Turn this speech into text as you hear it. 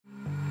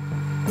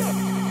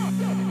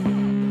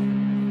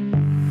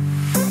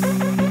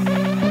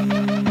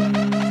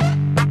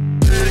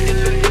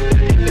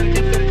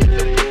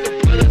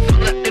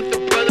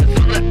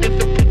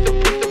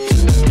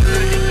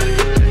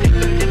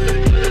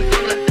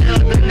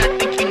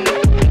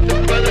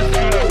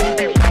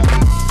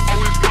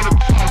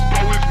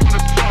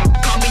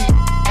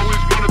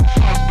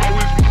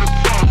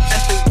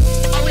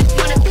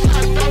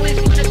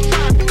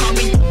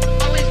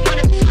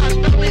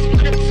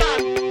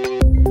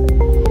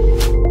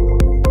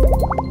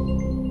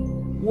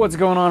What's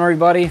going on,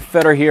 everybody?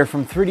 Feder here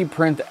from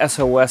 3DPrint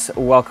SOS.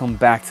 Welcome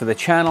back to the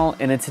channel,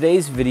 and in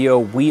today's video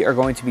we are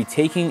going to be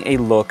taking a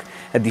look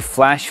at the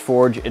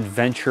Flashforge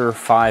Adventurer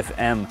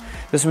 5M.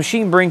 This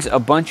machine brings a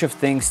bunch of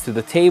things to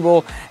the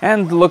table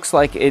and looks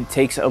like it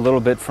takes a little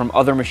bit from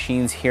other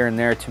machines here and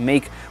there to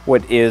make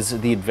what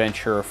is the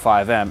Adventurer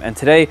 5M. And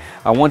today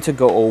I want to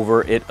go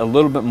over it a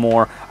little bit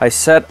more. I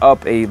set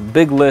up a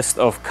big list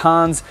of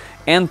cons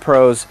and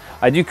pros.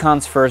 I do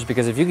cons first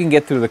because if you can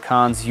get through the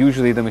cons,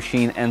 usually the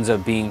machine ends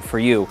up being for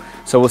you.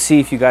 So we'll see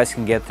if you guys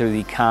can get through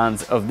the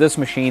cons of this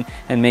machine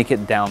and make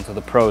it down to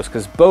the pros,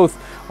 because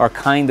both are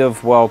kind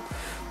of, well,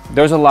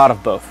 there's a lot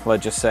of both,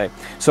 let's just say.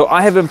 So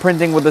I have been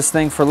printing with this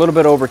thing for a little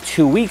bit over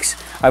 2 weeks.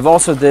 I've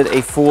also did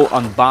a full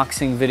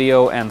unboxing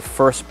video and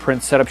first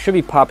print setup. Should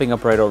be popping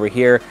up right over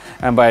here.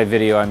 And by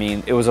video, I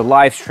mean it was a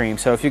live stream.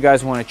 So if you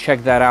guys want to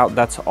check that out,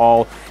 that's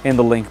all in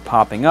the link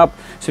popping up.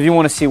 So if you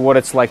want to see what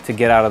it's like to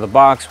get out of the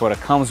box, what it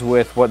comes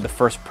with, what the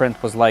first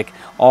print was like,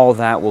 all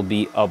that will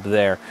be up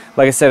there.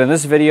 Like I said, in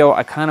this video,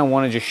 I kind of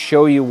want to just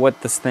show you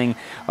what this thing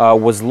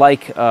was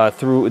like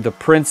through the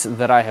prints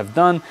that I have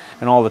done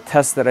and all the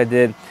tests that I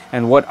did,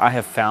 and what I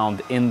have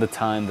found in the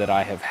time that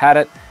I have had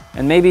it.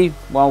 And maybe,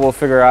 well, we'll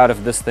figure out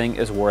if this thing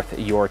is worth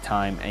your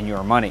time and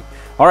your money.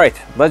 All right,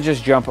 let's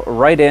just jump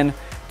right in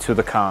to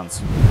the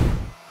cons.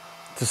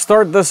 To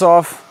start this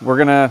off, we're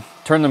gonna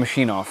turn the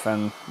machine off,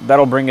 and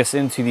that'll bring us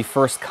into the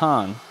first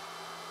con.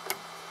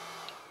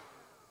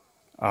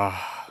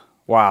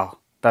 Wow,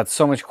 that's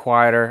so much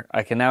quieter.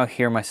 I can now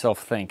hear myself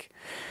think.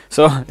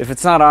 So if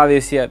it's not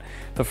obvious yet,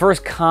 the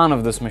first con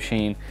of this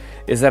machine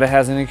is that it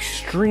has an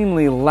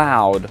extremely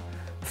loud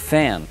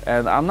fan,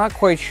 and I'm not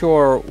quite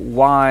sure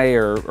why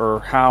or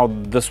how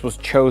this was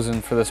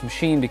chosen for this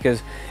machine,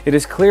 because it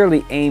is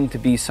clearly aimed to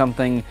be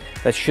something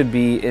that should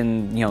be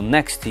in, you know,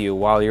 next to you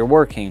while you're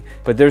working,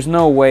 but there's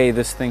no way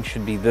this thing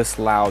should be this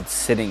loud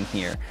sitting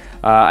here.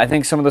 I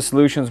think some of the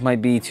solutions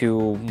might be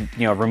to,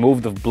 you know,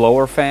 remove the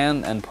blower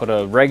fan and put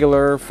a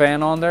regular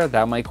fan on there.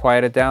 That might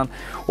quiet it down,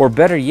 or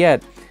better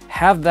yet,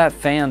 have that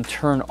fan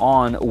turn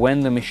on when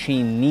the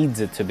machine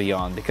needs it to be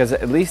on, because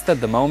at least at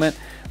the moment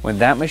when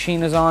that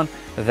machine is on,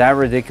 that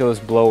ridiculous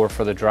blower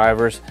for the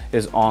drivers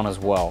is on as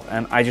well,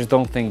 and I just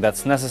don't think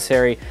that's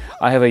necessary.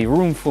 I have a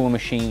room full of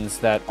machines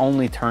that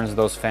only turns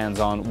those fans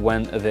on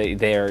when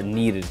they are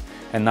needed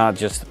and not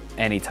just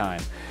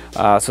anytime.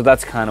 So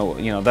that's kind of,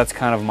 you know, that's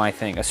kind of my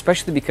thing,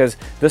 especially because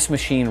this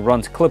machine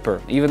runs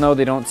KLIPPER. Even though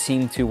they don't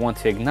seem to want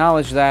to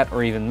acknowledge that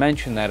or even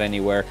mention that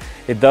anywhere,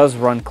 it does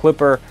run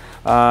KLIPPER.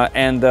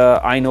 And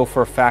I know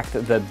for a fact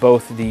that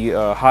both the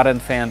hot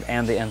end fan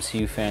and the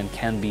MCU fan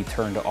can be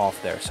turned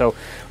off there. So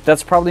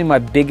that's probably my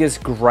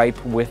biggest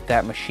gripe with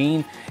that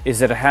machine, is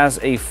that it has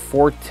a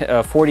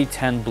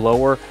 4010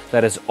 blower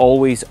that is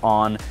always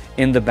on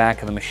in the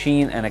back of the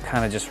machine, and it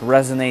kind of just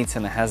resonates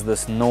and it has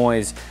this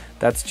noise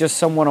that's just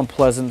somewhat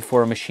unpleasant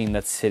for a machine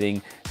that's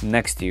sitting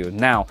next to you.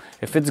 Now,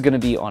 if it's gonna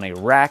be on a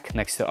rack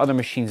next to other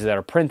machines that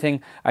are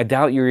printing, I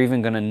doubt you're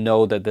even gonna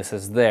know that this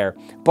is there.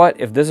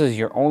 But if this is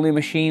your only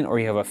machine, or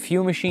you have a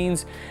few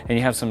machines and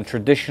you have some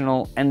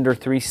traditional Ender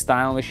 3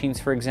 style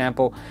machines, for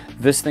example,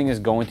 this thing is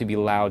going to be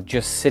loud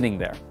just sitting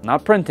there.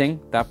 Not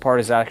printing, that part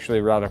is actually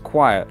rather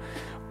quiet,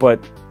 but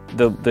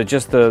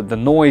the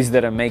noise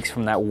that it makes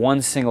from that one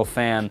single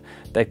fan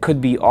that could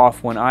be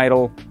off when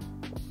idle,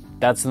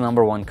 that's the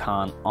 #1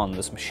 con on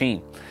this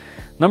machine.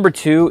 Number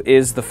 2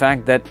 is the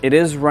fact that it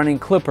is running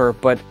KLIPPER,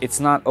 but it's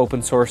not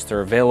open sourced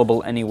or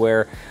available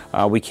anywhere.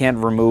 We can't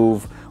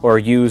remove or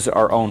use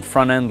our own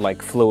front end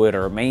like Fluid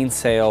or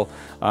Mainsail,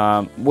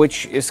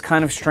 which is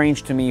kind of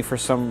strange to me for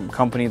some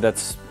company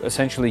that's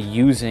essentially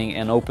using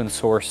an open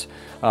source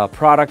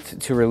product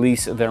to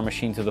release their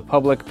machine to the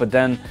public, but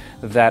then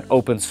that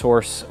open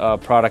source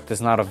product is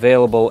not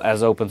available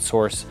as open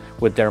source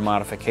with their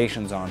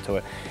modifications onto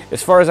it.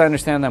 As far as I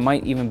understand, that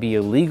might even be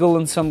illegal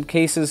in some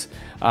cases.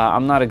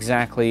 I'm not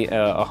exactly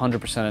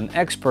 100% an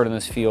expert in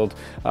this field,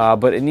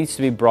 but it needs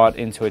to be brought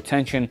into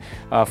attention.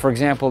 For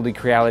example, the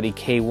Creality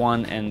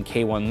K1 and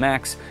K1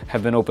 Max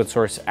have been open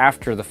source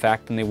after the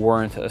fact, and they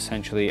weren't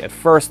essentially at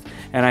first,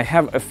 and I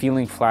have a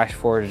feeling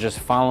Flashforge is just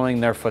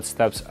following their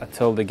footsteps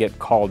until they get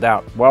called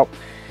out. Well,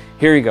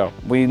 here you go.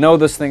 We know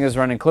this thing is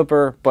running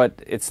KLIPPER,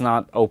 but it's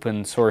not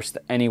open sourced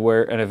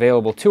anywhere and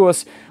available to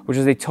us, which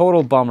is a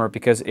total bummer,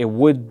 because it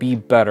would be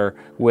better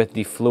with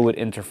the Fluid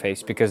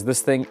interface, because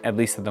this thing, at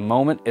least at the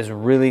moment, is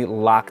really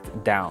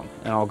locked down,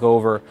 and I'll go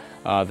over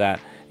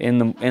that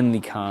in the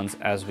cons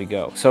as we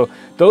go. So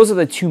those are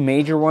the two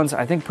major ones.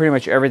 I think pretty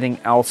much everything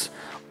else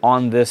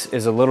on this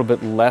is a little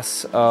bit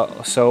less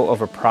so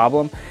of a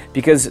problem,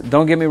 because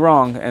don't get me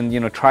wrong, and,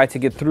 you know, try to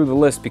get through the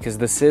list, because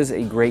this is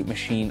a great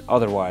machine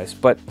otherwise,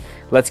 but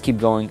let's keep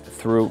going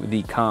through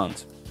the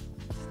cons.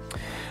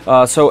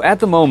 So at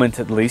the moment,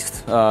 at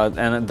least,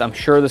 and I'm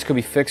sure this could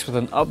be fixed with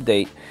an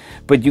update,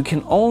 but you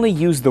can only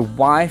use the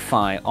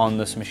Wi-Fi on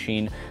this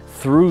machine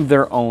through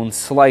their own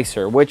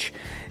slicer, which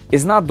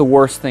is not the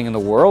worst thing in the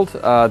world.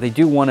 They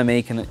do want to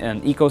make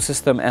an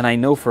ecosystem, and I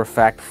know for a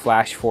fact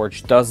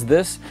Flashforge does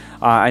this.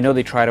 I know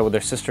they tried it with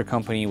their sister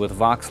company with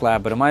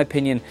VoxLab, but in my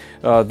opinion,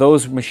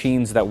 those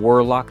machines that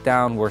were locked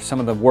down were some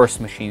of the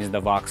worst machines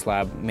that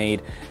VoxLab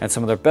made, and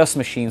some of their best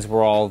machines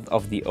were all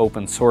of the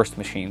open source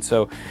machines.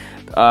 So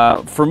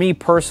for me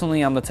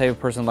personally, I'm the type of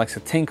person that likes to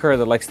tinker,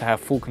 that likes to have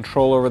full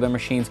control over their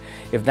machines.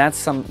 If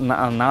that's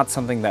not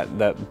something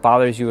that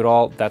bothers you at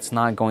all, that's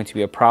not going to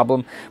be a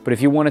problem. But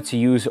if you wanted to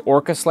use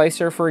Orca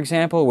Slicer, for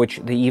example, which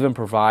they even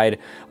provide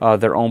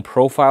their own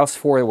profiles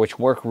for, which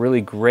work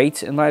really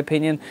great in my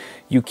opinion,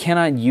 you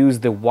cannot use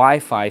the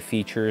Wi-Fi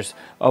features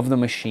of the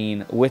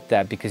machine with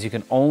that, because you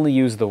can only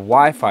use the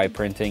Wi-Fi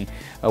printing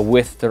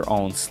with their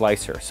own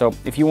slicer. So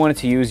if you wanted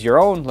to use your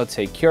own, let's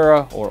say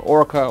Cura or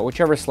Orca,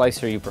 whichever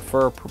slicer you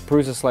prefer,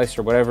 Prusa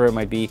slicer, whatever it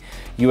might be,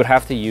 you would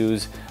have to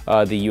use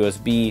the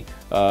USB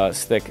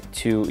stick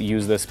to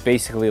use this,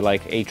 basically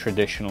like a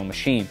traditional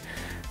machine.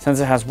 Since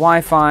it has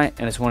Wi-Fi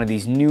and it's one of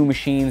these new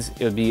machines,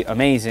 it would be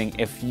amazing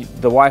if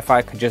the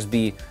Wi-Fi could just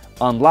be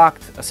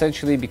unlocked,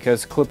 essentially,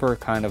 because KLIPPER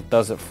kind of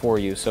does it for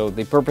you. So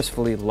they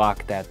purposefully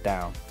lock that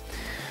down.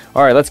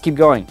 All right, let's keep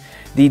going.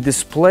 The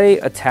display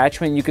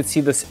attachment, you could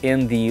see this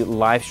in the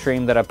live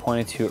stream that I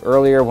pointed to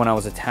earlier when I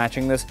was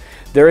attaching this.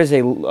 There is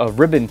a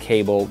ribbon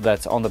cable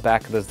that's on the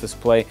back of this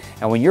display,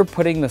 and when you're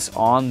putting this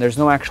on, there's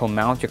no actual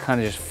mount, you're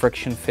kind of just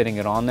friction fitting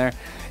it on there.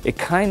 It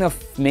kind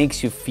of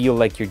makes you feel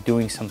like you're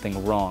doing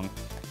something wrong.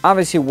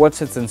 Obviously,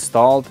 once it's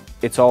installed,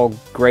 it's all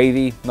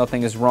gravy,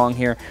 nothing is wrong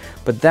here,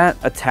 but that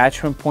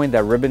attachment point,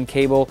 that ribbon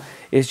cable,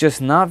 is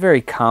just not very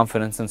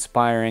confidence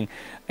inspiring,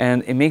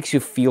 and it makes you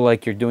feel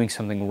like you're doing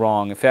something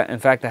wrong. In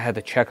fact, I had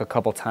to check a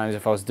couple times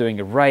if I was doing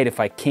it right,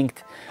 if I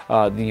kinked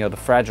the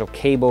fragile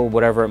cable,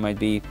 whatever it might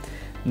be.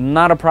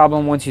 Not a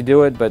problem once you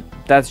do it, but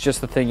that's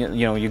just the thing.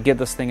 You get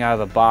this thing out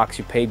of the box,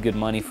 you paid good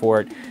money for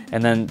it,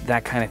 and then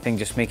that kind of thing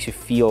just makes you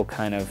feel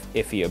kind of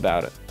iffy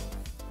about it.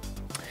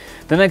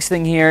 The next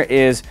thing here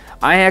is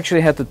I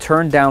actually had to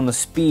turn down the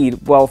speed,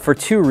 well, for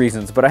two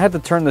reasons, but I had to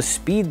turn the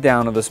speed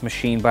down of this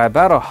machine by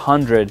about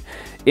 100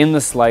 in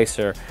the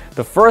slicer.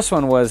 The first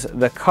one was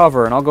the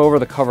cover, and I'll go over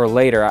the cover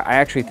later. I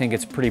actually think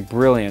it's pretty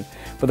brilliant,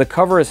 but the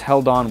cover is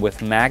held on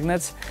with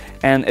magnets,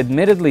 and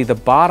admittedly the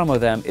bottom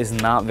of them is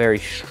not very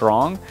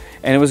strong,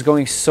 and it was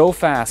going so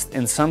fast,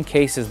 in some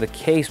cases the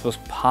case was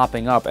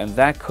popping up, and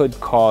that could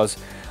cause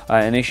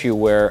an issue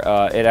where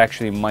it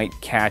actually might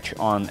catch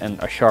on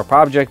a sharp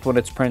object when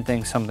it's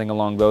printing, something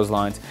along those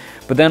lines.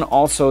 But then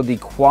also the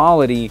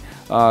quality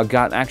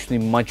got actually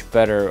much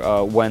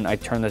better when I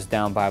turned this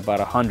down by about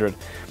 100.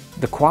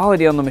 The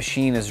quality on the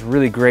machine is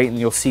really great, and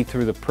you'll see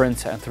through the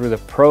prints and through the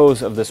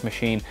pros of this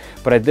machine,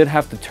 but I did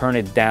have to turn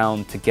it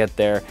down to get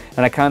there,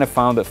 and I kind of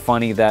found it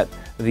funny that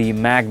the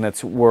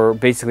magnets were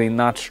basically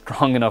not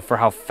strong enough for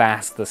how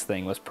fast this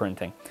thing was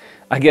printing.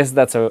 I guess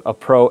that's a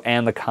pro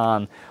and a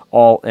con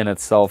all in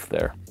itself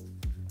there.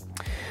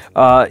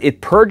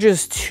 It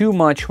purges too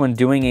much when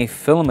doing a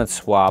filament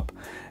swap,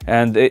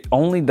 and it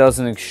only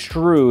doesn't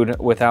extrude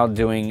without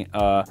doing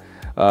a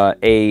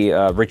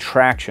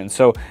retraction.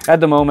 So at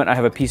the moment I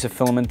have a piece of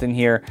filament in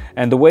here,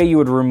 and the way you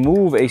would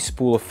remove a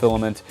spool of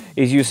filament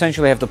is you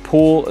essentially have to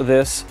pull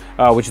this,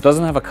 which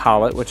doesn't have a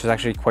collet, which is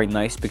actually quite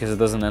nice because it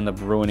doesn't end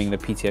up ruining the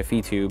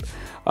PTFE tube,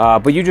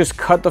 but you just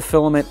cut the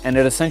filament and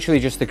it essentially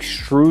just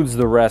extrudes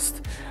the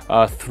rest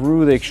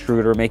through the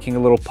extruder, making a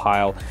little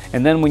pile,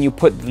 and then when you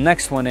put the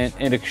next one in,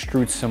 it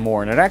extrudes some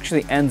more, and it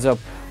actually ends up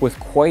with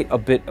quite a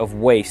bit of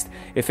waste.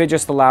 If it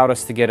just allowed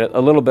us to get it a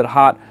little bit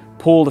hot,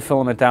 pull the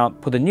filament out,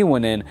 put a new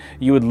one in,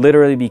 you would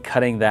literally be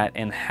cutting that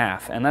in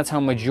half, and that's how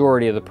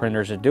majority of the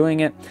printers are doing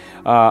it.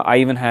 I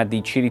even had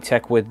the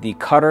Cheetah with the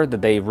cutter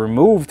that they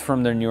removed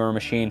from their newer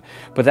machine,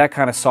 but that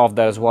kind of solved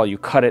that as well. You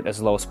cut it as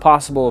low as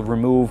possible,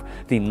 remove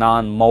the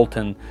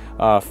non-molten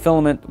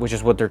filament, which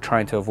is what they're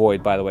trying to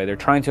avoid, by the way. They're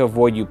trying to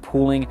avoid you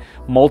pulling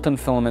molten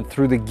filament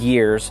through the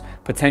gears,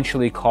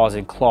 potentially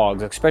causing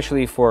clogs,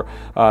 especially for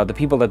the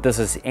people that this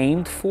is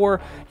aimed for.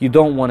 You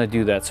don't want to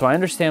do that. So I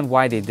understand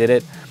why they did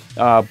it.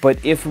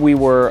 But if we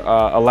were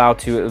allowed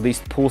to at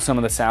least pull some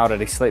of this out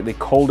at a slightly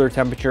colder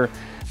temperature,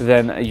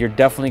 then you're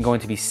definitely going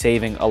to be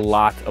saving a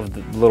lot of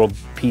the little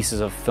pieces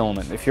of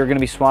filament. If you're going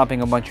to be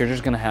swapping a bunch, you're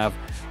just going to have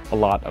a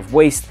lot of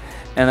waste,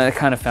 and I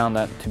kind of found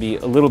that to be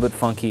a little bit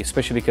funky,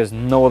 especially because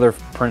no other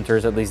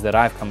printers, at least that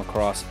I've come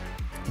across,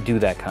 do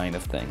that kind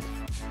of thing.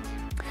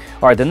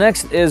 All right, the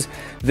next is,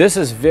 this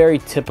is very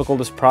typical,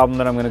 this problem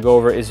that I'm going to go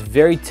over is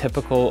very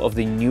typical of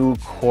the new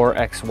Core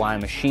XY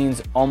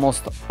machines.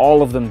 Almost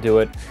all of them do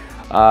it.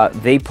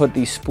 They put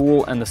the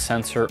spool and the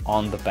sensor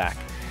on the back.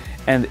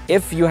 And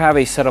if you have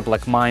a setup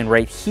like mine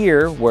right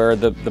here, where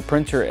the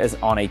printer is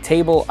on a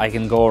table, I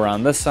can go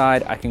around this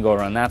side, I can go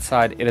around that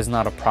side, it is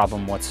not a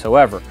problem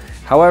whatsoever.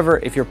 However,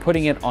 if you're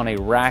putting it on a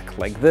rack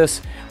like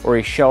this, or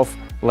a shelf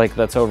like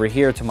that's over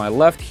here to my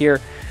left here,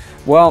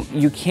 well,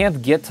 you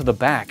can't get to the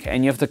back,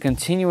 and you have to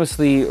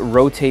continuously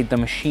rotate the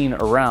machine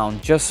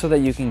around just so that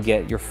you can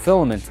get your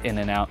filament in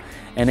and out,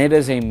 and it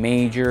is a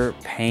major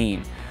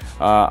pain.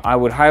 I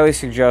would highly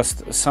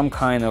suggest some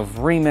kind of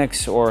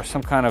remix or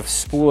some kind of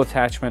spool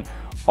attachment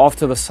off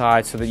to the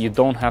side so that you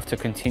don't have to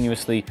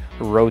continuously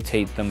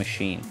rotate the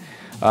machine.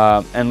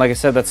 And like I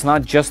said, that's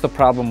not just the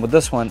problem with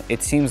this one.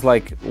 It seems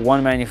like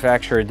one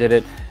manufacturer did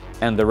it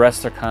and the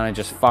rest are kind of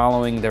just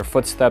following their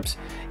footsteps,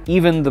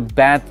 even the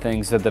bad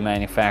things that the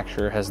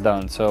manufacturer has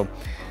done. So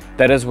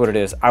that is what it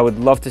is. I would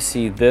love to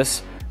see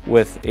this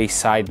with a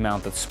side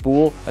mounted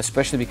spool,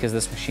 especially because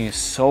this machine is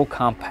so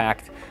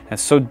compact and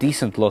so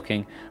decent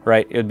looking,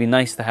 right? It would be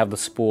nice to have the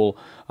spool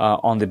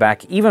on the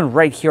back. Even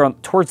right here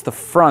towards the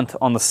front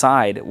on the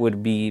side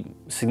would be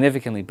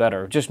significantly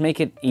better. Just make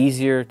it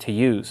easier to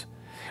use.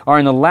 All right,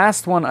 and the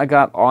last one I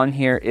got on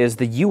here is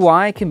the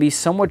UI can be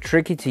somewhat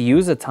tricky to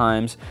use at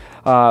times.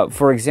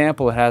 For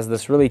example, it has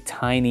this really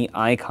tiny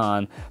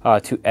icon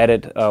to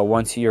edit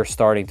once you're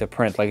starting to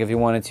print. Like if you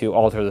wanted to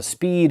alter the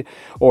speed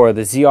or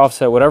the Z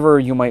offset, whatever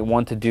you might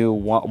want to do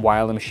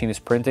while the machine is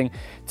printing,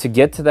 to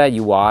get to that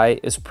UI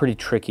is pretty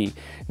tricky.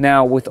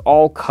 Now, with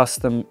all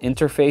custom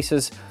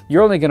interfaces,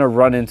 you're only going to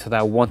run into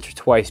that once or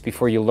twice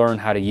before you learn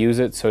how to use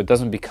it, so it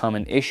doesn't become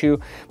an issue.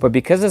 But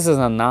because this is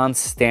a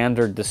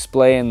non-standard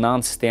display and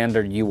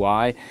non-standard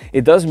UI,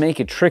 it does make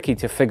it tricky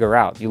to figure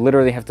out. You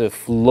literally have to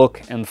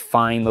look and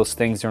find those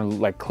things and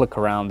like click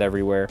around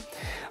everywhere,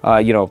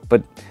 you know,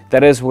 but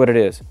that is what it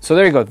is. So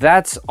there you go.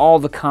 That's all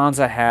the cons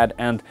I had,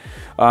 and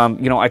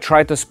you know, I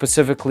tried to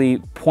specifically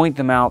point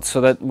them out so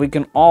that we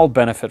can all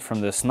benefit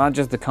from this. Not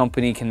just the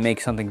company can make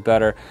something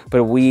better,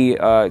 but we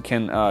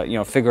can you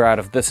know, figure out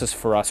if this is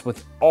for us.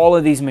 With all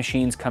of these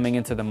machines coming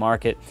into the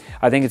market,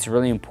 I think it's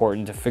really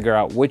important to figure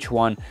out which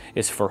one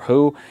is for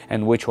who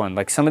and which one.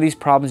 Like some of these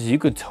problems you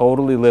could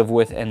totally live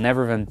with and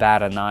never even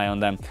bat an eye on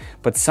them,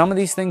 but some of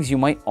these things you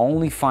might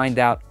only find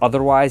out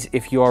otherwise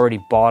if you already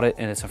bought it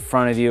and it's in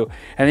front of you,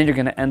 and then you're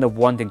going to end up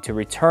wanting to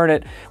return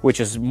it, which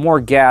is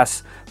more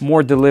gas,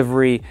 more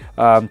delivery,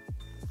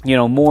 you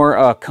know,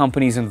 more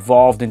companies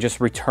involved in just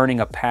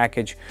returning a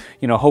package.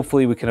 You know,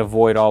 hopefully we can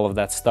avoid all of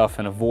that stuff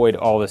and avoid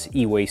all this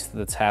e-waste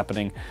that's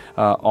happening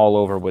all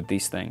over with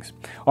these things.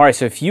 All right,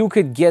 so if you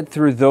could get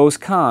through those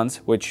cons,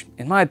 which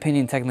in my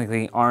opinion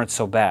technically aren't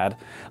so bad,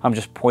 I'm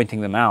just pointing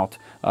them out,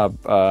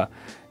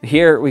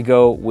 here we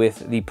go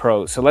with the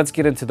pros. So let's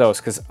get into those,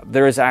 because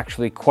there is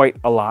actually quite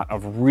a lot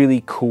of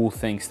really cool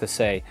things to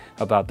say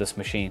about this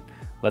machine.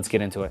 Let's get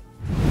into it.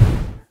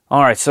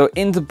 All right, so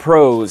into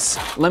pros.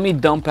 Let me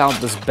dump out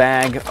this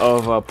bag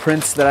of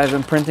prints that I've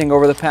been printing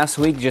over the past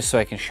week just so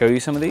I can show you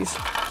some of these.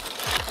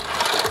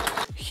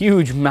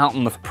 Huge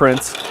mountain of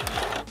prints.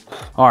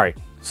 All right,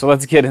 so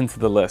let's get into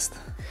the list.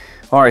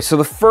 All right, so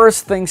the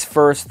first things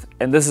first,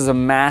 and this is a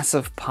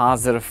massive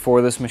positive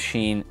for this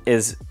machine,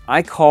 is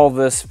I call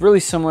this really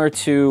similar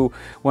to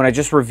when I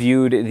just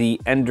reviewed the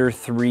Ender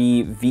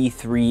 3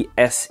 V3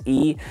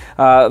 SE.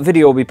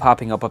 Video will be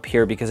popping up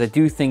here because I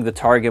do think the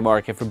target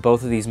market for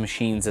both of these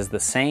machines is the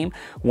same.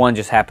 One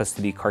just happens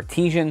to be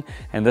Cartesian,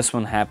 and this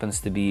one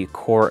happens to be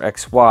Core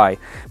XY.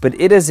 But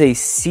it is a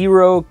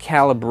zero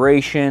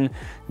calibration,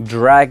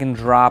 drag and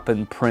drop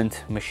and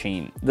print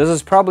machine. This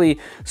is probably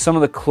some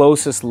of the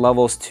closest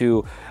levels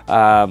to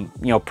you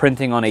know,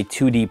 printing on a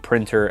 2D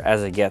printer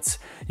as it gets.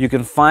 You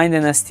can find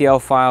an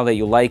STL file that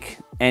you like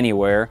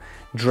anywhere,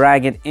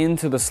 drag it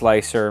into the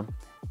slicer,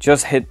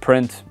 just hit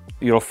print.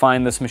 You'll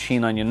find this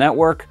machine on your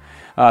network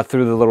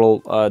through the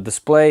little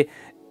display,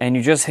 and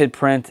you just hit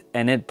print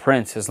and it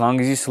prints. As long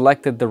as you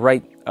selected the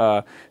right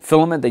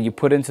filament that you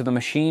put into the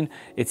machine,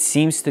 it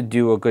seems to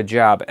do a good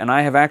job. And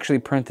I have actually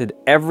printed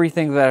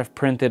everything that I've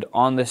printed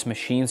on this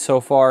machine so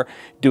far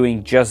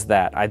doing just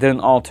that. I didn't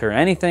alter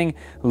anything,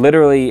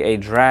 literally a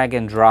drag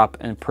and drop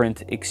and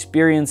print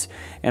experience,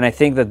 and I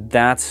think that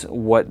that's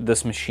what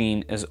this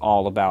machine is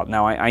all about.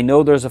 Now I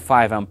know there's a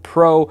 5M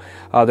Pro,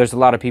 there's a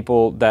lot of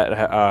people that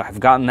have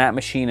gotten that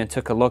machine and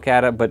took a look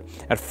at it, but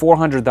at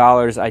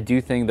 $400 I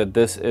do think that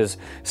this is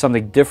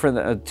something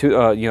different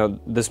you know,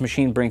 this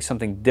machine brings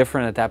something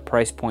different at that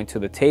price point to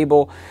the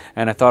table,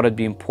 and I thought it'd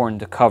be important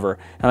to cover.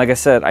 And like I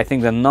said, I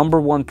think the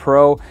 #1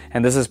 pro,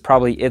 and this is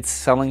probably its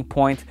selling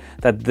point,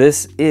 that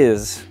this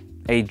is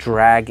a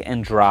drag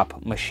and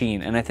drop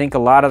machine. And I think a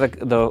lot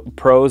of the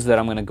pros that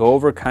I'm going to go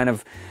over kind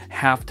of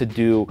have to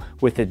do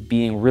with it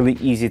being really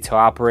easy to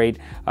operate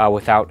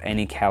without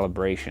any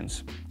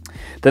calibrations.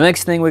 The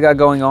next thing we got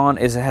going on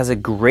is it has a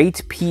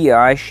great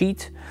PI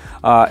sheet.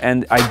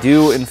 And I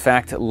do in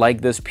fact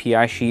like this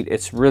PI sheet.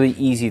 It's really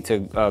easy to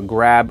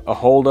grab a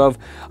hold of.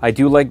 I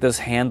do like this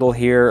handle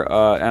here,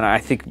 and I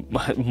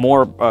think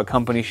more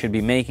companies should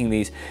be making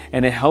these,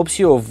 and it helps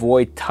you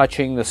avoid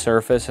touching the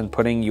surface and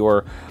putting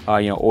your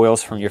you know,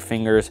 oils from your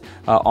fingers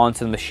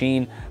onto the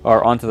machine,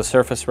 or onto the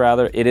surface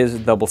rather. It is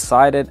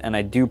double-sided, and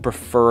I do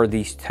prefer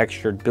these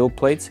textured build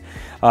plates.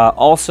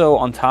 Also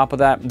on top of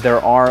that,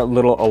 there are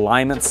little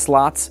alignment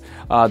slots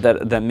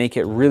that make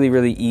it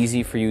really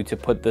easy for you to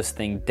put this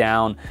thing down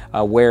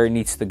where it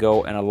needs to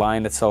go and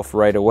align itself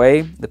right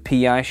away. The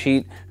PI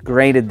sheet,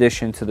 great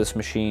addition to this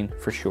machine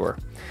for sure.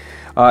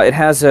 It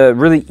has a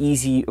really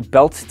easy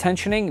belt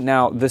tensioning.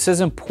 Now, this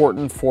is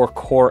important for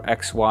Core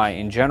XY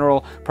in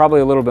general,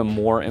 probably a little bit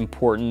more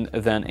important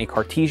than a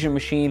Cartesian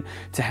machine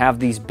to have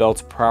these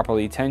belts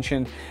properly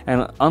tensioned.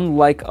 And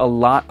unlike a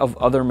lot of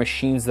other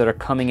machines that are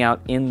coming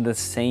out in the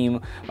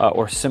same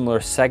or similar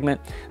segment,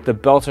 the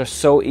belts are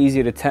so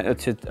easy to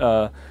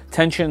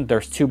tension.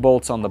 There's 2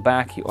 bolts on the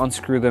back. You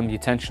unscrew them, you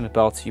tension the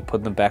belts, you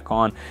put them back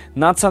on.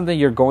 Not something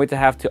you're going to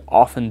have to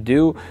often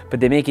do, but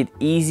they make it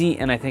easy,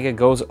 and I think it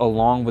goes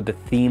along with the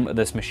theme of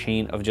this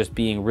machine of just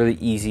being really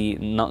easy,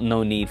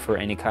 no need for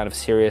any kind of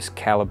serious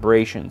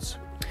calibrations.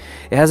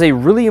 It has a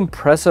really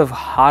impressive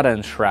hot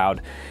end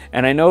shroud,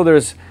 and I know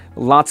there's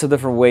lots of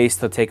different ways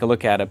to take a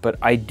look at it, but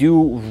I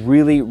do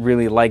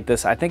really like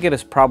this. I think it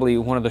is probably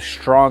one of the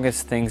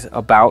strongest things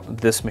about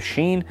this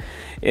machine.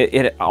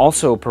 It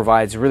also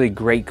provides really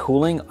great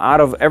cooling.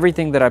 Out of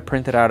everything that I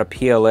printed out of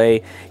PLA,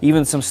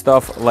 even some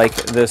stuff like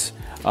this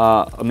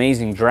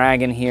amazing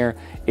dragon here,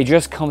 it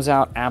just comes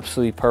out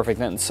absolutely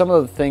perfect. And some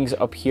of the things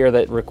up here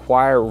that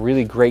require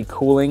really great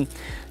cooling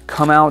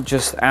come out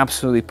just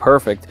absolutely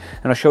perfect,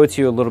 and I'll show it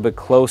to you a little bit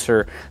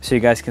closer so you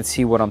guys can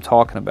see what I'm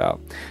talking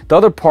about. The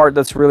other part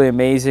that's really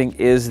amazing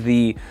is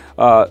the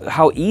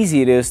how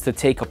easy it is to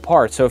take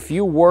apart. So if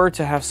you were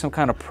to have some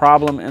kind of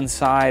problem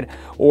inside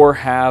or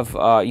have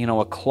you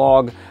know, a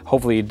clog,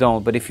 hopefully you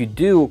don't, but if you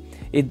do,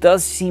 it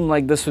does seem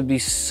like this would be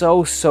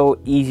so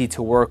easy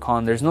to work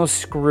on. There's no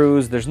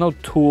screws, there's no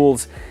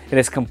tools. It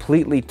is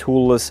completely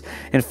toolless.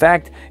 In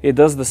fact, it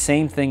does the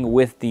same thing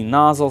with the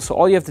nozzle. So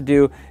all you have to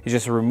do is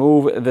just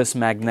remove this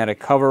magnetic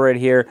cover right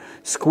here,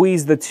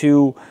 squeeze the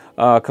 2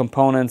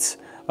 components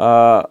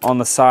on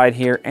the side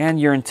here, and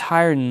your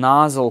entire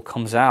nozzle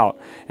comes out.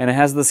 And it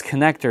has this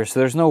connector,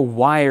 so there's no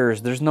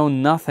wires, there's no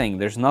nothing.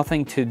 There's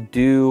nothing to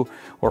do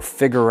or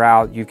figure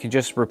out. You can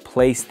just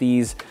replace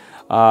these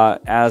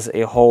as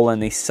a whole, and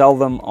they sell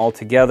them all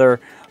together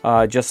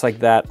just like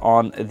that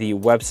on the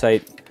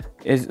website.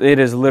 It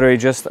is literally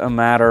just a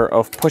matter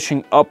of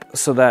pushing up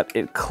so that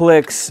it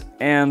clicks,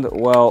 and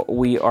well,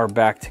 we are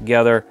back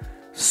together.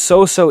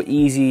 So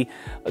easy,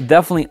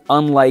 definitely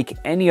unlike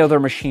any other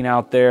machine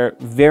out there.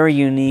 Very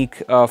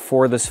unique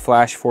for this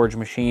Flashforge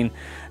machine,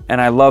 and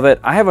I love it.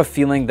 I have a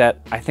feeling that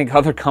I think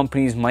other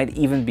companies might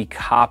even be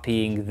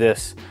copying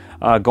this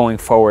going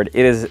forward.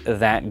 It is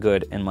that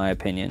good in my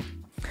opinion.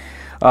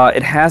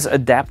 It has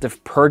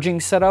adaptive purging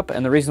setup,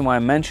 and the reason why I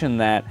mention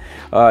that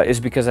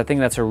is because I think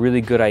that's a really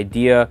good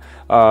idea.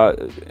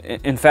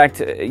 In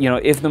fact, you know,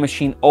 if the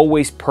machine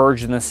always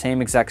purged in the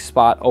same exact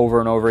spot over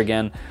and over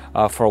again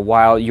for a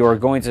while, you're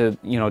going to,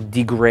 you know,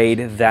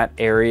 degrade that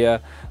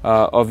area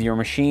of your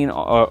machine,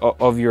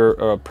 of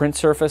your print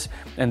surface.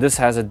 And this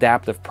has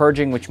adaptive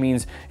purging, which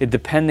means it,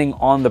 depending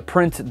on the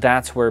print,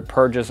 that's where it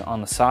purges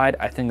on the side.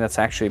 I think that's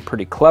actually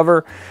pretty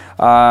clever,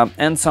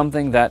 and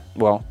something that,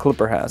 well,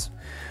 Klipper has.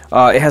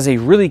 It has a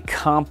really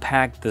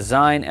compact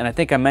design, and I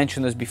think I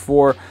mentioned this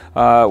before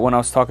when I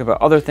was talking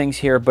about other things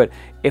here, but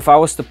if I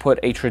was to put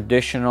a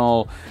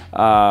traditional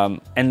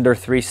Ender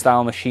 3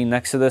 style machine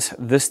next to this,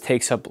 this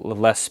takes up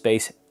less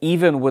space,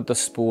 even with the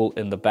spool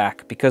in the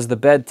back, because the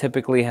bed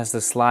typically has to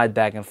slide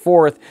back and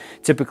forth.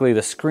 Typically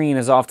the screen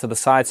is off to the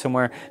side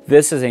somewhere.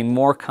 This is a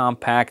more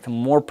compact,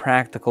 more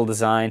practical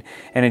design,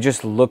 and it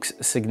just looks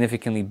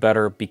significantly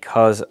better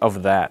because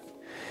of that.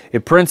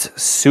 It prints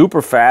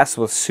super fast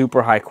with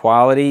super high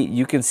quality.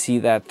 You can see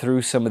that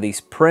through some of these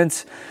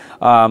prints,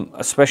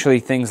 especially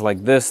things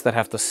like this that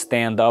have to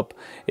stand up.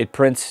 It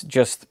prints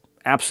just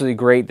absolutely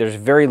great. There's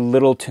very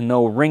little to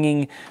no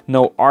ringing,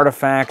 no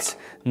artifacts,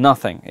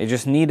 nothing. It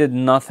just needed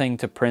nothing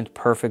to print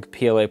perfect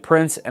PLA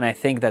prints, and I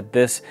think that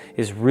this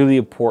is really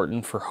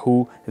important for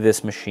who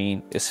this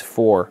machine is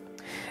for.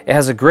 It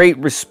has a great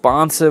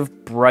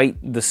responsive,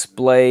 bright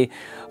display.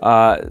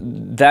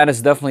 That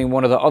is definitely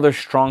one of the other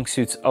strong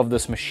suits of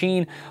this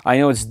machine. I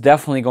know it's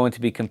definitely going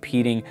to be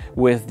competing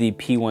with the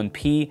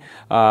P1P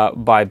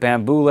by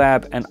Bamboo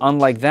Lab, and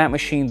unlike that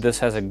machine, this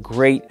has a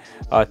great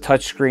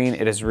touchscreen.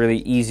 It is really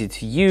easy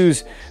to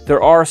use.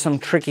 There are some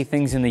tricky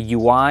things in the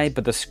UI,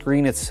 but the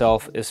screen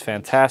itself is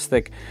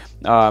fantastic.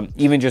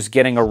 Even just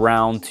getting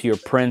around to your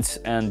prints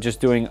and just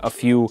doing a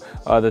few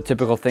the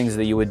typical things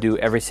that you would do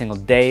every single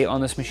day on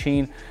this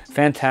machine,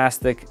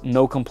 fantastic.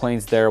 No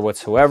complaints there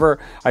whatsoever.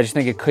 I just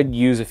think it could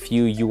use a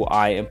few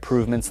UI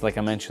improvements, like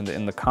I mentioned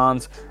in the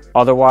cons.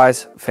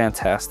 Otherwise,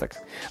 fantastic.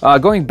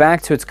 Going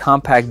back to its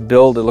compact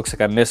build, it looks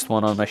like I missed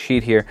one on my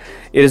sheet here.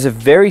 It is a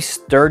very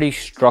sturdy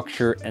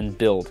structure and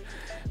build.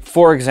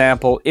 For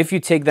example, if you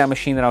take that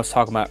machine that I was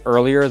talking about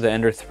earlier, the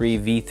Ender 3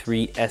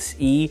 V3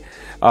 SE,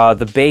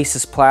 the base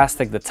is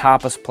plastic, the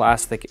top is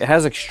plastic. It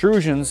has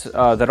extrusions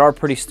that are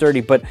pretty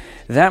sturdy, but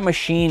that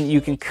machine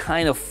you can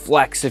kind of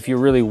flex if you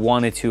really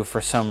wanted to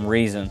for some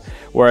reason.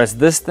 Whereas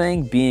this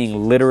thing,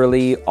 being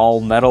literally all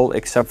metal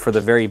except for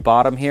the very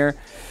bottom here,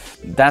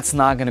 that's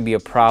not going to be a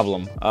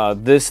problem.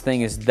 This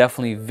thing is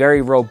definitely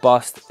very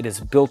robust. It is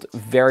built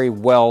very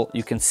well.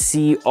 You can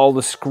see all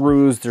the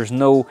screws. There's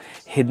no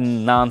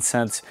hidden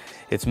nonsense.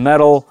 It's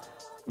metal,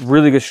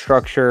 really good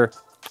structure.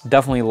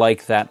 Definitely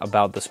like that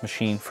about this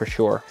machine for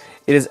sure.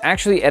 It is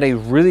actually at a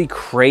really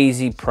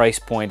crazy price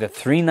point at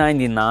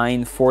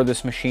 $399 for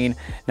this machine.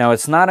 Now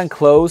it's not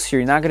enclosed, so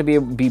you're not going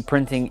to be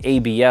printing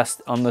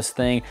ABS on this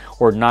thing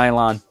or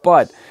nylon,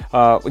 but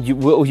you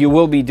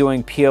will be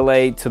doing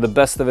PLA to the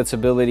best of its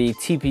ability.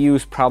 TPU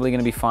is probably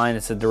going to be fine.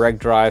 It's a direct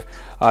drive.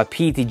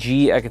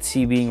 PETG I could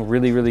see being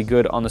really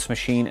good on this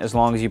machine as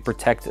long as you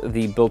protect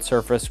the build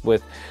surface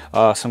with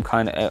some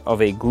kind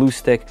of a glue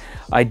stick.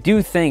 I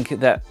do think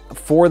that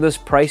for this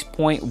price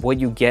point, what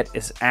you get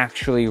is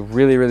actually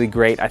really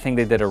great. I think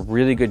they did a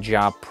really good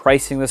job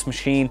pricing this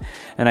machine,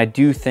 and I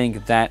do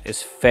think that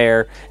is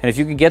fair. And if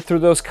you can get through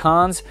those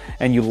cons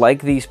and you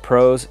like these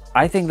pros,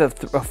 I think that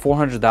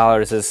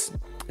 $400 is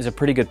a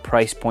pretty good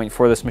price point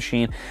for this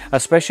machine,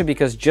 especially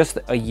because just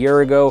a year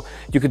ago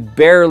you could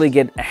barely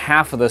get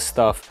half of this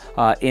stuff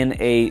in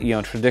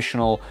a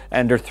traditional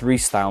Ender 3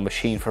 style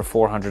machine for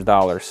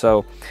 $400.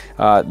 So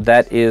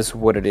that is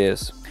what it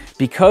is.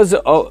 Because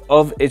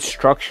of its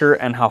structure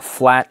and how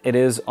flat it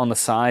is on the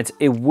sides,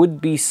 it would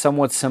be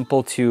somewhat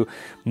simple to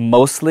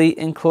mostly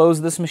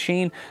enclose this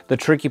machine. The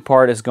tricky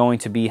part is going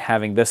to be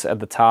having this at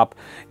the top.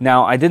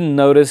 Now, I didn't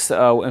notice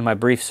in my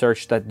brief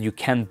search that you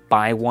can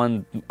buy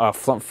one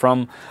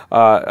from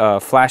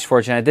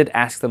Flashforge, and I did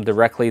ask them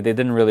directly. They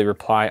didn't really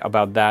reply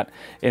about that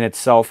in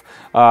itself,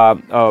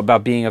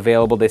 about being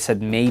available. They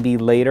said maybe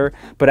later,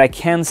 but I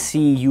can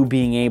see you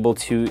being able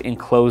to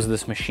enclose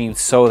this machine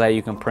so that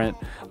you can print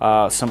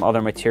some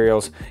other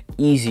materials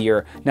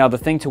easier. Now, the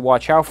thing to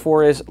watch out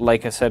for is,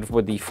 like I said,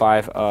 with the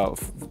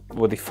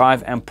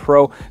 5M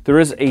Pro, there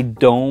is a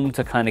dome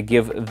to kind of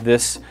give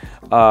this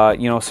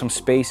some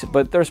space,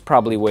 but there's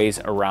probably ways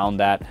around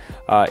that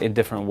in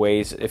different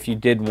ways if you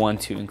did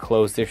want to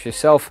enclose this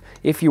yourself,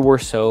 if you were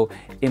so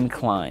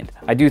inclined.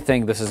 I do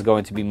think this is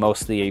going to be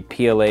mostly a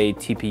PLA,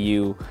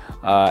 TPU,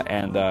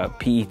 and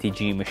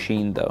PETG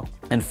machine though.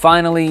 And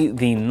finally,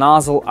 the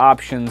nozzle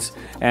options,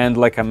 and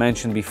like I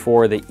mentioned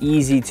before, the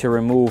easy to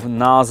remove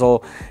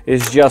nozzle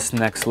is just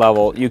next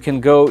level. You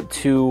can go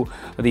to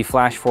the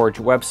Flashforge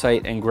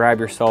website and grab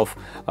yourself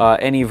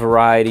any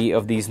variety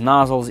of these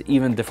nozzles,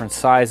 even different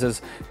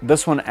sizes.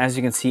 This one, as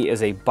you can see,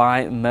 is a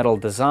bi-metal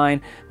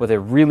design with a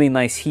really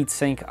nice heat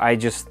sink. I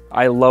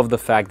love the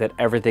fact that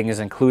everything is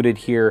included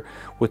here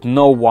with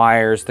no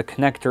wires. The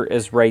connector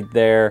is right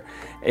there.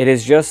 It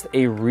is just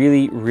a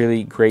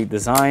really great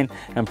design,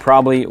 and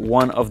probably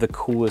one of the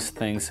coolest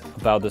things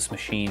about this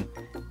machine,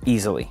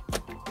 easily.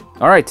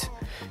 All right,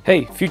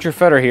 hey, Future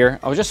Fedder here.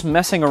 I was just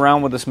messing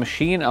around with this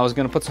machine. I was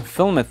gonna put some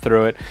filament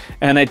through it,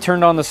 and I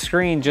turned on the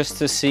screen just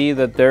to see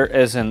that there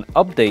is an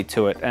update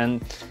to it,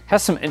 and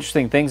has some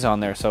interesting things on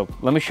there, so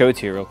let me show it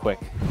to you real quick.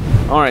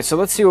 All right, so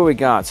let's see what we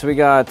got. So we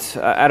got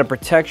added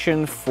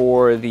protection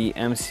for the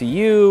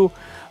MCU,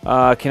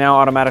 can now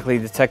automatically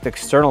detect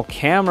external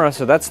camera,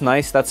 so that's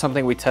nice. That's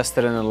something we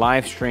tested in a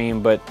live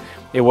stream, but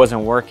it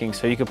wasn't working.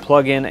 So you could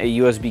plug in a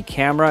USB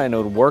camera and it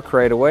would work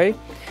right away.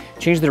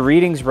 Change the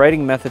readings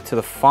writing method to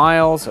the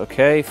files,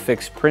 okay.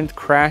 Fix print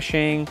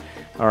crashing,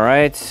 all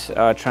right.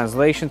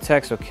 Translation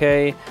text,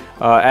 okay.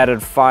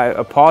 Added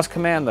a pause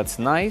command, that's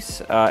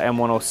nice.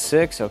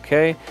 M106,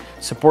 okay.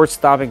 Support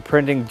stopping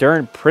printing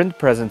during print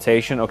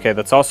presentation, okay,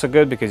 that's also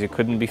good because you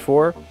couldn't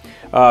before.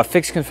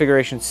 Fix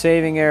configuration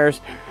saving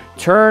errors.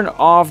 Turn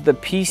off the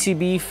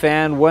PCB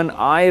fan when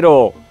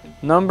idle.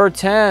 Number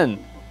 10.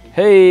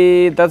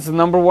 Hey, that's the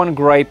 #1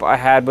 gripe I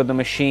had with the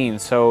machine.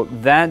 So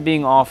that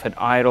being off at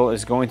idle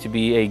is going to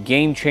be a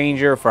game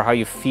changer for how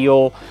you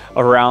feel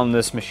around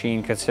this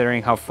machine,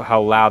 considering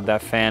how loud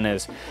that fan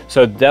is.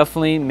 So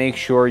definitely make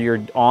sure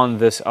you're on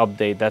this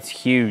update. That's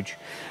huge.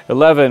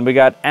 11, we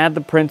got add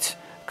the print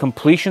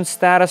completion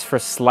status for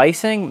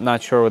slicing.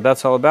 Not sure what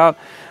that's all about.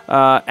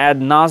 Add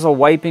nozzle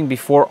wiping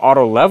before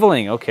auto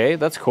leveling. Okay,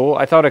 that's cool.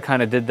 I thought it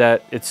kind of did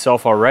that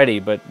itself already,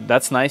 but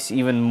that's nice.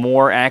 Even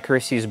more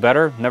accuracy is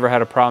better. Never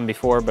had a problem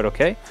before, but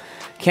okay.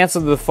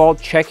 Cancel the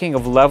default checking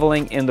of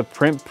leveling in the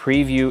print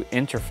preview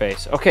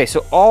interface. Okay,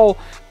 so all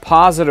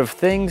positive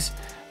things.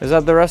 Is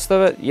that the rest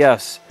of it?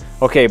 Yes.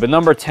 Okay, but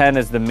number 10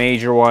 is the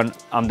major one.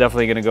 I'm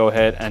definitely gonna go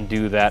ahead and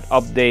do that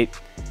update.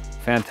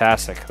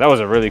 Fantastic. That was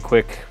a really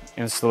quick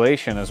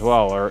installation as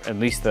well, or at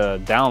least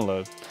the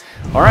download.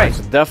 All right,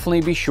 so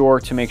definitely be sure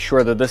to make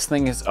sure that this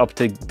thing is up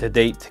to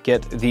date to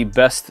get the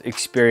best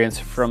experience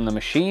from the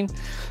machine.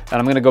 And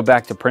I'm gonna go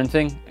back to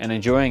printing and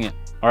enjoying it.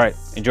 All right,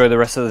 enjoy the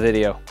rest of the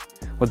video.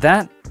 With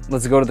that,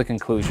 let's go to the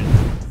conclusion.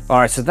 All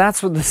right, so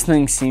that's what this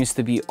thing seems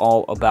to be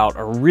all about.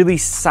 A really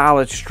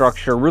solid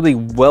structure, really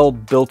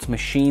well-built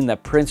machine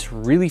that prints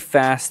really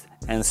fast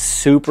and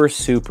super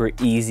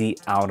easy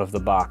out of the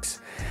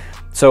box.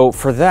 So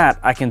for that,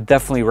 I can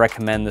definitely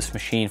recommend this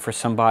machine for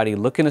somebody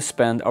looking to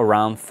spend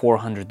around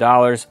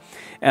 $400.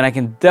 And I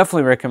can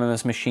definitely recommend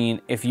this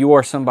machine if you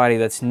are somebody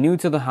that's new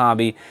to the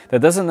hobby,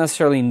 that doesn't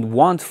necessarily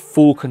want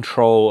full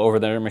control over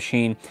their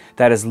machine,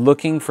 that is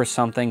looking for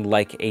something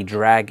like a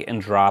drag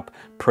and drop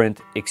print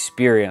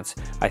experience.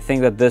 I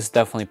think that this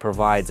definitely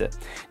provides it.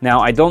 Now,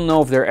 I don't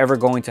know if they're ever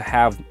going to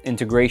have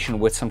integration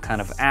with some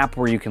kind of app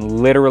where you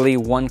can literally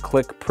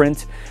one-click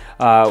print.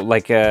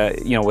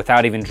 you know,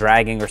 without even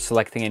dragging or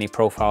selecting any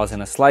profiles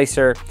in a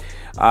slicer.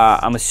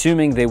 I'm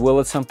assuming they will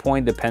at some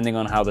point, depending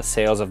on how the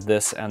sales of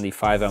this and the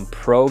 5M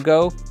Pro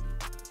go.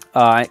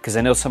 Because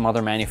I know some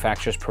other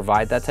manufacturers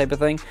provide that type of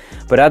thing.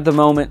 But at the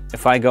moment,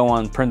 if I go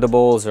on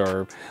Printables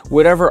or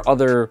whatever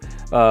other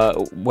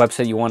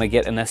website you want to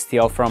get an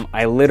STL from,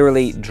 I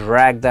literally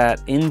drag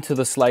that into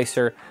the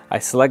slicer. I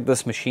select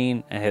this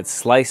machine and hit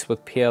slice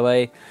with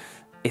PLA.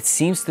 It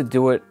seems to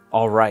do it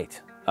all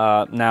right.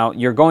 Now,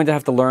 you're going to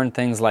have to learn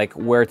things like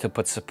where to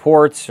put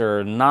supports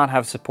or not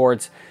have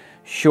supports,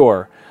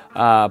 sure.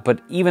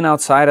 But even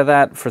outside of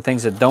that, for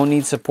things that don't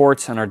need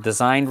supports and are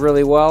designed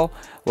really well,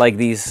 like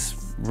these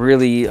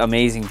really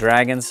amazing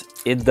dragons,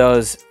 it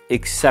does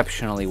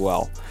exceptionally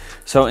well.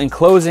 So in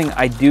closing,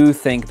 I do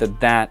think that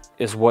that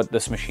is what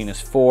this machine is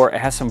for.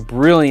 It has some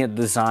brilliant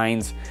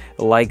designs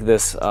like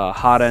this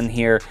hot end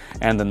here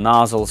and the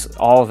nozzles.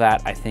 All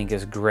that I think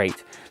is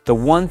great. The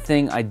one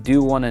thing I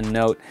do want to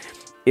note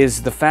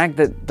is the fact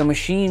that the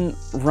machine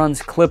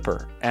runs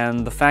KLIPPER,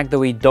 and the fact that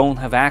we don't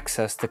have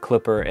access to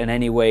KLIPPER in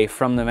any way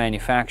from the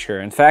manufacturer.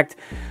 In fact,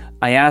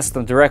 I asked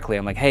them directly,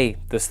 I'm like, hey,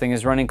 this thing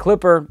is running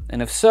KLIPPER,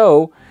 and if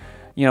so,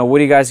 you know,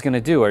 what are you guys going to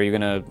do? Are you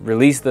going to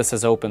release this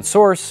as open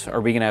source? Are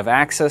we going to have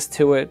access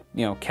to it?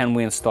 You know, can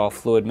we install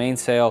fluid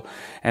mainsail?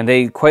 And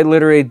they quite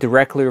literally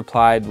directly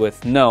replied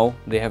with no,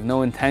 they have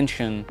no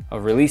intention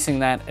of releasing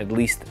that, at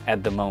least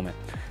at the moment.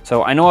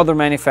 So I know other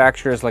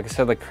manufacturers, like I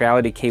said, like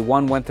Creality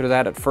K1 went through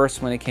that at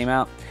first when it came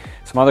out,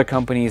 some other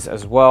companies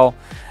as well.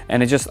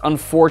 And it's just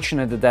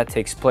unfortunate that that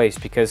takes place,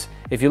 because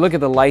if you look at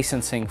the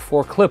licensing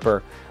for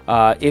KLIPPER,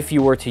 if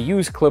you were to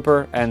use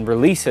KLIPPER and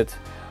release it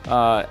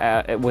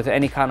with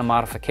any kind of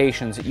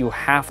modifications, you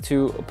have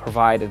to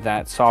provide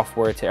that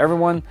software to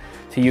everyone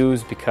to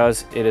use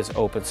because it is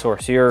open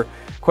source. You're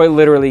quite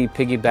literally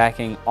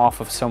piggybacking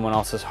off of someone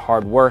else's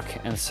hard work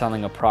and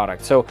selling a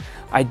product. So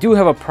I do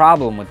have a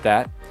problem with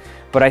that,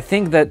 but I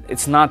think that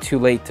it's not too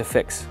late to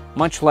fix.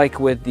 Much like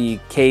with the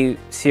K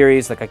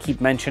series, like I keep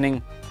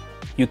mentioning,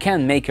 you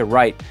can make it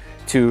right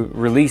to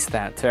release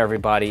that to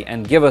everybody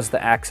and give us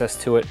the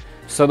access to it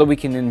so that we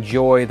can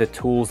enjoy the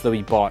tools that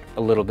we bought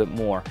a little bit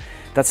more.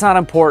 That's not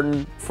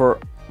important for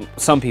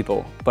some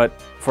people, but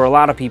for a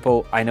lot of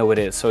people, I know it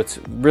is. So it's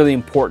really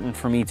important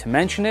for me to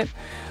mention it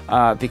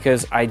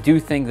because I do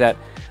think that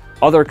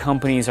other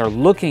companies are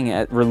looking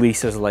at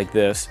releases like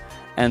this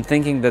and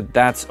thinking that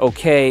that's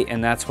okay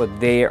and that's what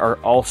they are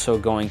also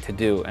going to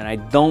do. And I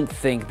don't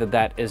think that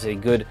that is a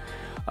good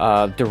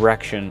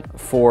direction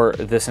for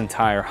this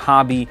entire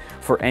hobby,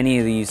 for any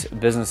of these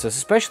businesses,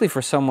 especially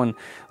for someone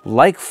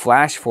like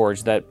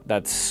Flashforge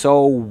that's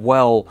so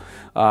well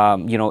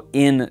you know,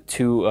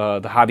 into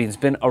the hobby. It's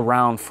been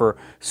around for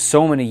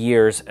so many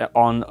years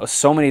on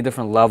so many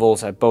different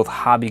levels at both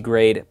hobby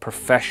grade,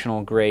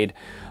 professional grade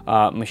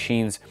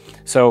machines.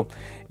 So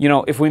you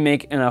know, if we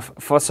make enough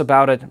fuss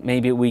about it,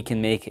 maybe we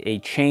can make a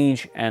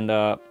change, and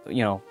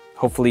you know,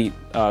 hopefully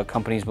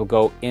companies will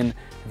go in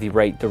the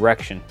right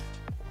direction.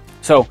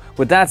 So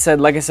with that said,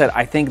 like I said,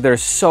 I think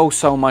there's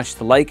so much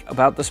to like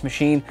about this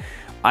machine.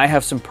 I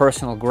have some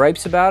personal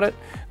gripes about it,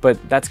 but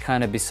that's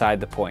kind of beside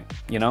the point,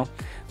 you know?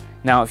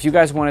 Now, if you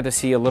guys wanted to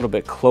see a little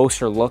bit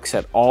closer looks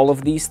at all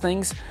of these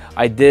things,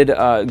 I did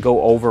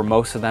go over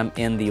most of them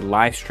in the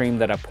live stream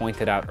that I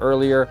pointed out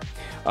earlier.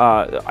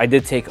 I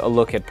did take a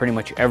look at pretty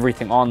much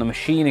everything on the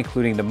machine,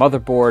 including the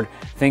motherboard,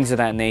 things of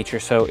that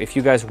nature. So if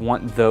you guys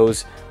want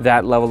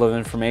that level of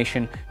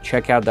information,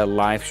 check out that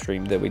live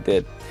stream that we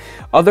did.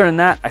 Other than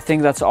that, I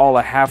think that's all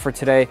I have for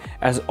today.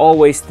 As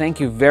always, thank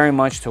you very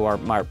much to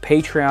my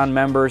Patreon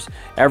members,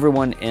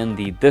 everyone in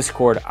the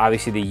Discord,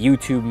 obviously the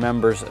YouTube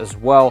members as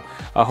well.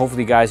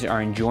 Hopefully you guys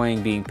are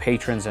enjoying being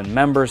patrons and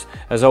members.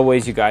 As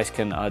always, you guys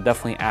can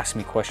definitely ask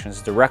me questions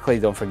directly.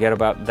 Don't forget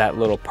about that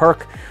little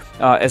perk,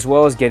 as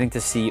well as getting to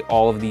see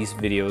all of these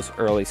videos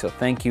early. So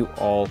thank you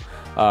all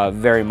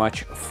very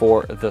much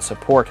for the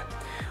support.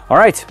 All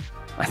right,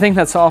 I think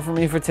that's all for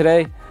me for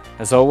today.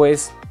 As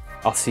always,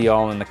 I'll see you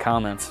all in the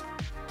comments.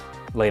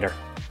 Later.